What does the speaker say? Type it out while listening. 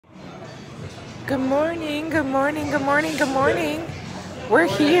Good morning, good morning, good morning, good morning. We're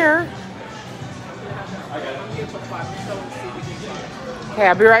here. Okay,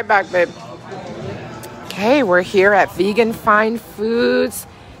 I'll be right back, babe. Okay, we're here at Vegan Fine Foods.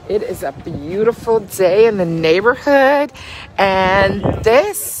 It is a beautiful day in the neighborhood. And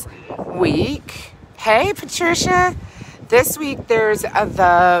this week, hey, Patricia. This week there's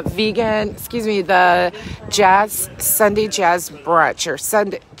the Sunday Jazz Brunch, or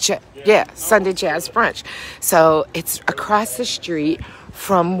Sunday Jazz Brunch. So it's across the street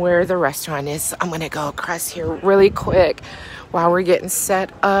from where the restaurant is. I'm going to go across here really quick while we're getting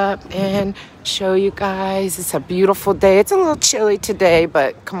set up and show you guys. It's a beautiful day. It's a little chilly today,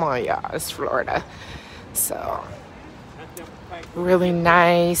 but come on, y'all. It's Florida. So really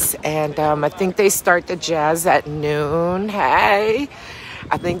nice. And I think they start the jazz at noon. Hey,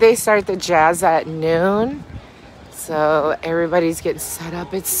 I think they start the jazz at noon. So everybody's getting set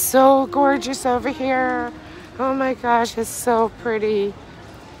up. It's so gorgeous over here. Oh my gosh, it's so pretty.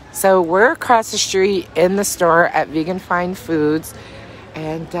 So we're across the street in the store at Vegan Fine Foods.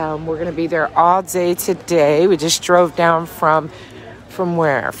 And we're going to be there all day today. We just drove down from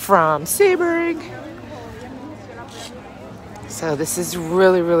where? From Sebring. So this is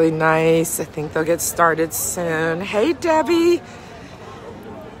really, really nice. I think they'll get started soon. Hey, Debbie.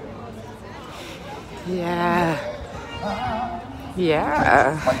 Yeah.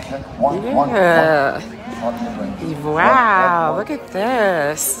 Wow, look at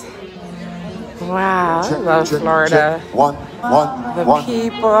this. Wow, I love Florida. The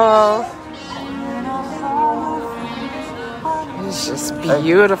people. It's just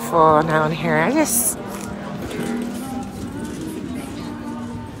beautiful down here.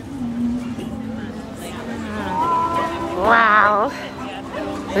 Wow.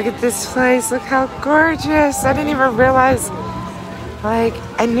 Look at this place. Look how gorgeous. I didn't even realize,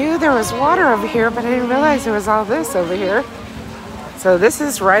 I knew there was water over here, but I didn't realize there was all this over here. So this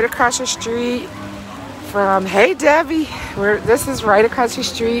is right across the street from, hey Debbie, this is right across the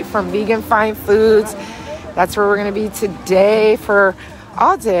street from Vegan Fine Foods. That's where we're going to be today for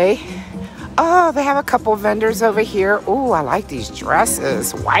all day. Oh, they have a couple vendors over here. Oh, I like these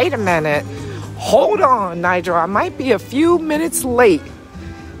dresses. Wait a minute. Hold on, Nigel. I might be a few minutes late.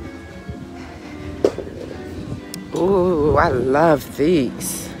 Ooh, I love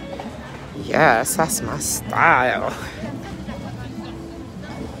these. Yes, that's my style.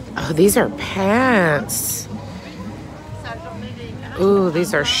 Oh, these are pants. Ooh,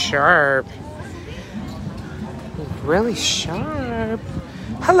 these are sharp. Really sharp.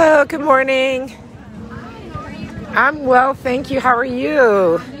 Hello, good morning. I'm well, thank you. How are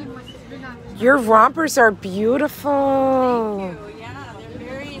you? Your rompers are beautiful. Thank you. Yeah, they're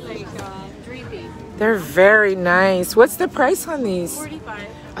very dreamy. They're very nice. What's the price on these?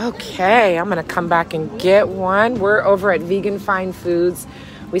 $45. Okay, I'm gonna come back and get one. We're over at Vegan Fine Foods.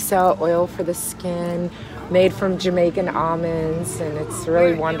 We sell oil for the skin made from Jamaican almonds, and it's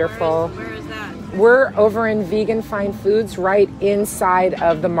really wonderful. Where is that? We're over in Vegan Fine Foods, right inside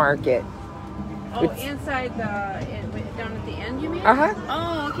of the market. Oh, inside down at the end, you mean? Uh-huh.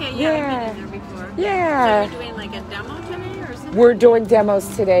 Oh, okay. Yeah. I've been in there before. Yeah. So you're doing like a demo today or something? We're doing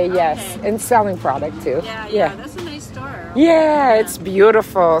demos today, yes, Okay. and selling product too. Yeah. That's a nice store. Yeah, it's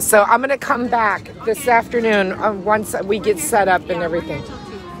beautiful. So I'm gonna come back this afternoon once we get set up and everything.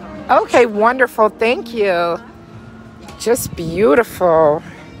 Okay, wonderful. Thank you. Just beautiful.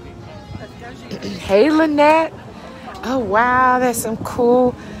 Hey, Lynette. Oh, wow. There's some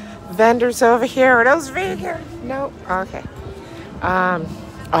cool vendors over here. Are those vegan? Nope. Okay.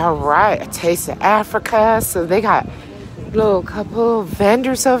 All right. A Taste of Africa. So they got little couple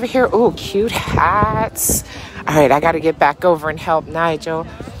vendors over here. Oh, cute hats. All right. I got to get back over and help Nigel.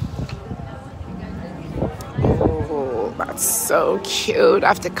 That's so cute. I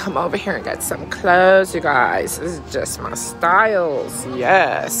have to come over here and get some clothes, you guys. This is just my styles.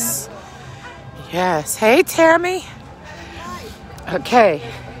 Yes. Yes. Hey, Tammy. Okay.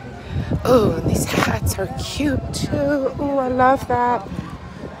 Oh, and these hats are cute, too. Oh, I love that.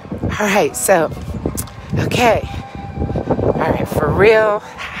 All right, so, okay. All right, for real,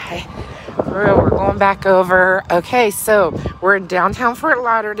 we're going back over. Okay, so we're in downtown Fort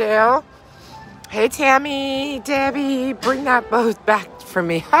Lauderdale. Hey, Tammy, Debbie, bring that boat back for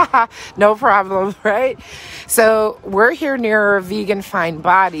me. No problem, right? So we're here near Vegan Fine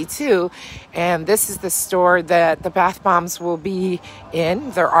Body, too. And this is the store that the bath bombs will be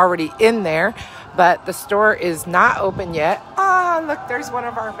in. They're already in there, but the store is not open yet. Oh, look, there's one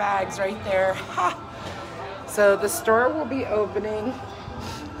of our bags right there. So the store will be opening.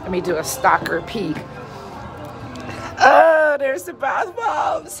 Let me do a stalker peek. Oh, there's the bath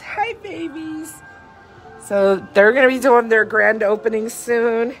bombs. Hi, babies. So they're going to be doing their grand opening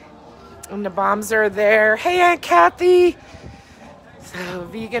soon. And the bombs are there. Hey, Aunt Kathy. So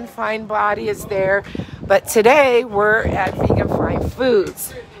Vegan Fine Body is there. But today we're at Vegan Fine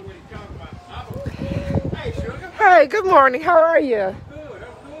Foods. Hi, good morning. How are you?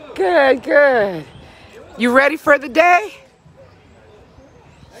 Good, good. You ready for the day?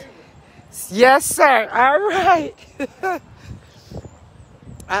 Yes, sir. All right.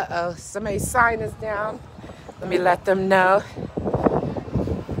 Uh-oh, somebody's sign is down. Let me let them know.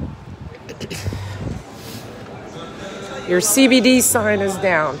 Your CBD sign is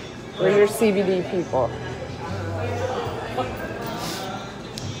down. We're your CBD people.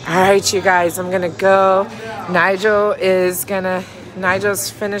 All right, you guys, I'm gonna go. Nigel's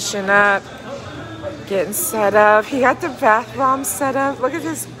finishing up, getting set up. He got the bath bomb set up. Look at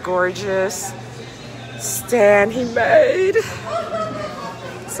this gorgeous stand he made.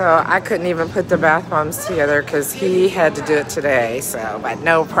 So I couldn't even put the bath bombs together because he had to do it today, but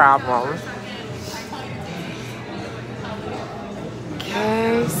no problem.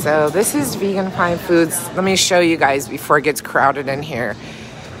 Okay, so this is Vegan Fine Foods. Let me show you guys before it gets crowded in here.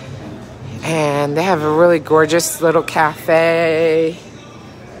 And they have a really gorgeous little cafe.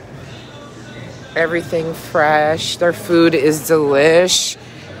 Everything fresh. Their food is delish.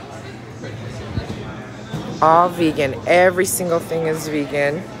 All vegan. Every single thing is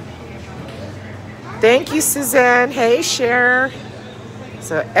vegan. Thank you, Suzanne. Hey, Cher.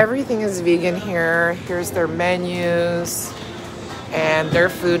 So everything is vegan here. Here's their menus. And their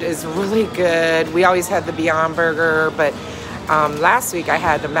food is really good. We always had the Beyond Burger, but last week I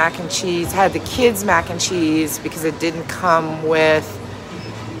had the mac and cheese. I had the kids' mac and cheese because it didn't come with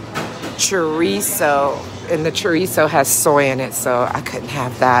chorizo. And the chorizo has soy in it, so I couldn't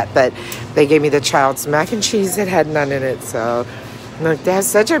have that. But they gave me the child's mac and cheese that had none in it. So look, they have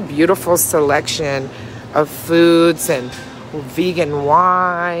such a beautiful selection of foods and vegan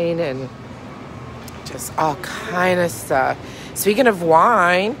wine and just all kind of stuff. Speaking of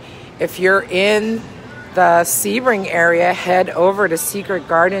wine, if you're in the Sebring area, head over to Secret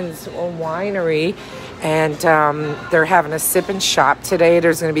Gardens Winery. And they're having a sip and shop today.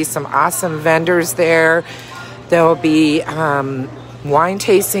 There's going to be some awesome vendors there. There will be wine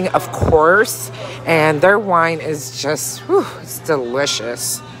tasting, of course. And their wine is just, it's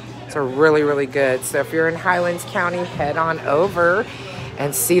delicious. It's really, really good. So if you're in Highlands County, head on over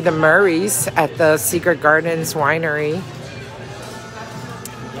and see the Murrays at the Secret Gardens Winery.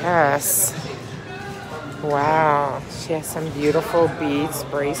 Yes. Wow. She has some beautiful beads,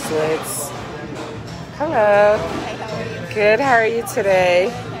 bracelets. Hello. Hi, how are you? Good. How are you today?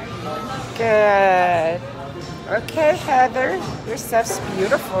 Good. Okay, Heather. Your stuff's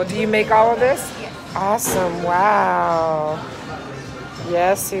beautiful. Do you make all of this? Yes. Awesome. Wow.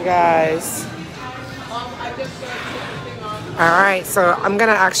 Yes, you guys. All right. So I'm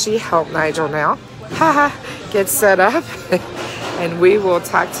going to actually help Nigel now. Get set up. And we will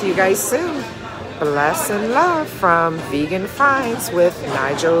talk to you guys soon. Bless and love from Vegan Finds with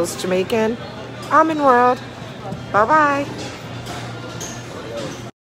Nigel's Jamaican Almond World. Bye-bye.